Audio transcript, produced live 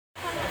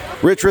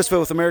Rich Ristvedt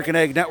with American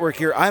Ag Network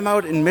here. I'm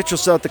out in Mitchell,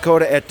 South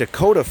Dakota at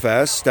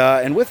Dakotafest,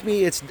 and with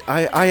me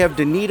I have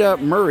Danita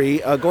Murray.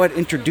 Go ahead,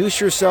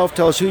 introduce yourself,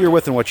 tell us who you're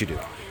with and what you do.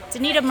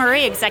 Danita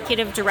Murray,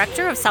 Executive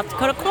Director of South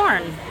Dakota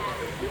Corn.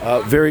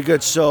 Very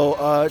good.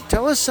 So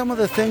tell us some of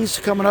the things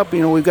coming up. You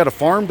know, we've got a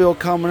farm bill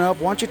coming up.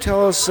 Why don't you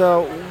tell us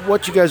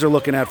what you guys are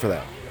looking at for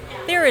that?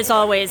 There is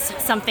always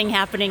something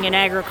happening in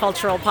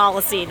agricultural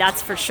policy,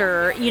 that's for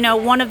sure. You know,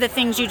 one of the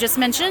things you just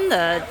mentioned,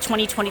 the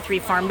 2023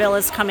 Farm Bill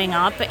is coming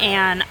up,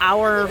 and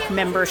our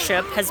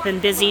membership has been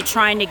busy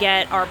trying to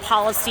get our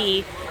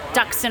policy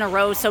ducks in a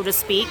row, so to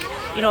speak.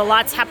 You know, a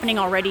lot's happening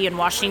already in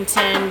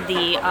Washington.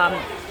 The,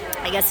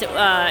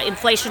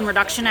 Inflation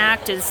Reduction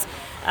Act is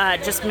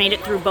just made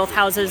it through both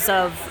houses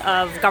of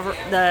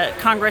the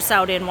Congress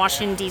out in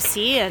Washington,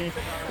 D.C., and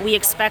we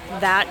expect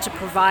that to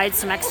provide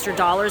some extra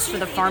dollars for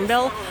the Farm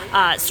Bill.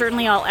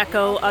 Certainly I'll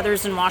echo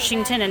others in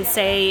Washington and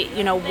say,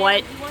 you know,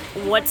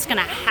 what's going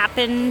to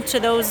happen to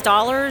those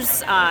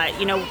dollars.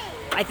 You know,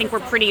 I think we're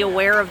pretty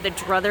aware of the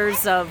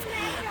druthers of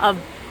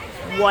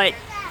what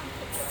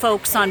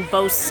folks on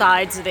both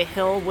sides of the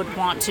hill would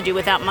want to do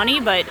with that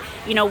money, but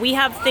you know, we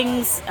have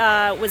things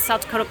with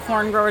South Dakota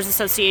Corn Growers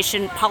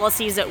Association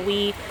policies that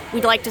we'd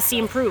like to see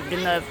improved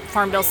in the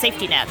Farm Bill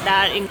safety net.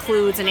 That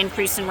includes an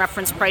increase in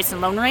reference price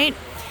and loan rate,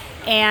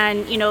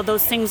 and you know,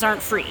 those things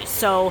aren't free.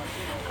 So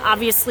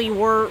obviously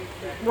we're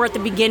at the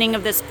beginning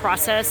of this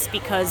process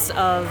because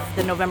of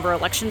the November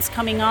elections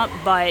coming up,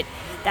 but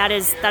that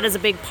is a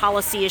big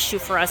policy issue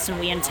for us, and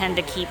we intend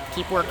to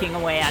keep working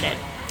away at it.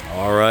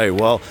 All right.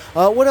 Well,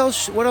 what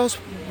else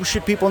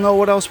should people know?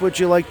 What else would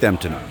you like them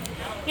to know?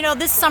 You know,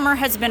 this summer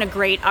has been a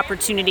great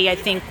opportunity, I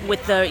think,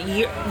 with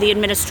the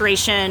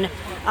administration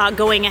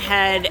going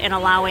ahead and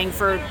allowing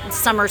for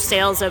summer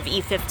sales of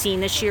E15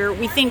 this year.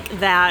 We think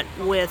that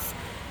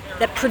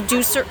that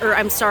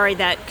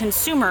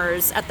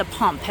consumers at the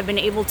pump have been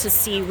able to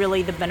see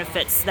really the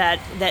benefits that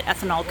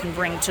ethanol can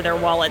bring to their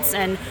wallets.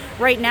 And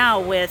right now,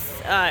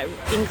 with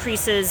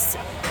increases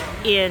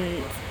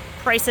in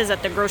prices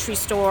at the grocery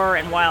store,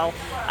 and while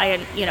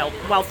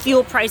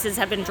fuel prices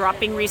have been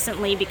dropping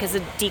recently because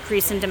of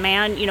decrease in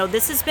demand, you know,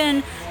 this has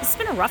been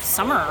a rough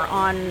summer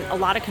on a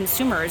lot of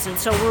consumers, and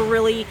so we're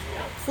really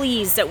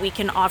pleased that we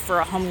can offer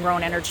a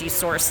homegrown energy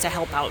source to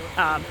help out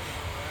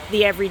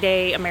the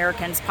everyday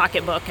American's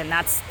pocketbook, and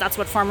that's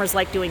what farmers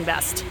like doing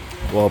best.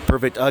 Well,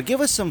 perfect. Give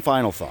us some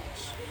final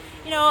thoughts.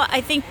 You know,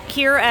 I think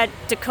here at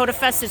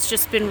Dakotafest, it's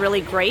just been really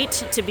great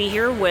to be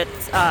here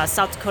with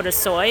South Dakota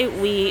Soy.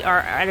 We are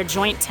at a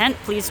joint tent.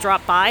 Please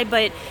drop by.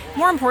 But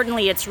more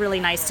importantly, it's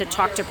really nice to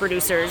talk to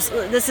producers.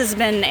 This has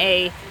been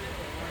a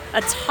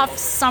tough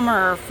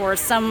summer for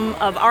some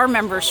of our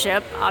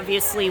membership.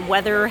 Obviously,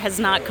 weather has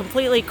not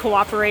completely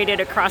cooperated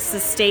across the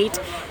state.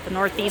 The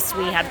Northeast,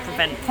 we had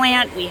prevent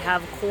plant. We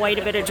have quite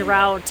a bit of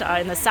drought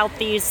in the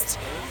Southeast.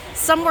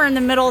 Somewhere in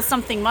the middle,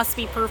 something must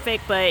be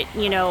perfect, but,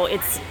 you know,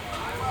 it's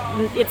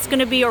going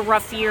to be a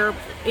rough year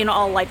in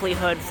all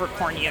likelihood for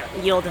corn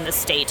yield in the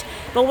state.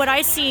 But what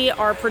I see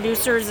are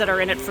producers that are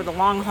in it for the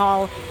long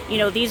haul. You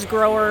know, these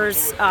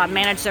growers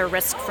manage their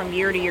risk from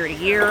year to year to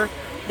year.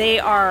 They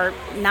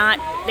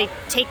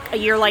take a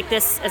year like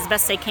this as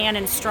best they can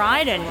in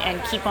stride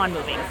and keep on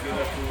moving.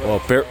 Well,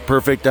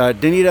 perfect.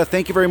 Danita,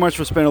 thank you very much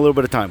for spending a little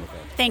bit of time with us.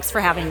 Thanks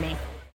for having me.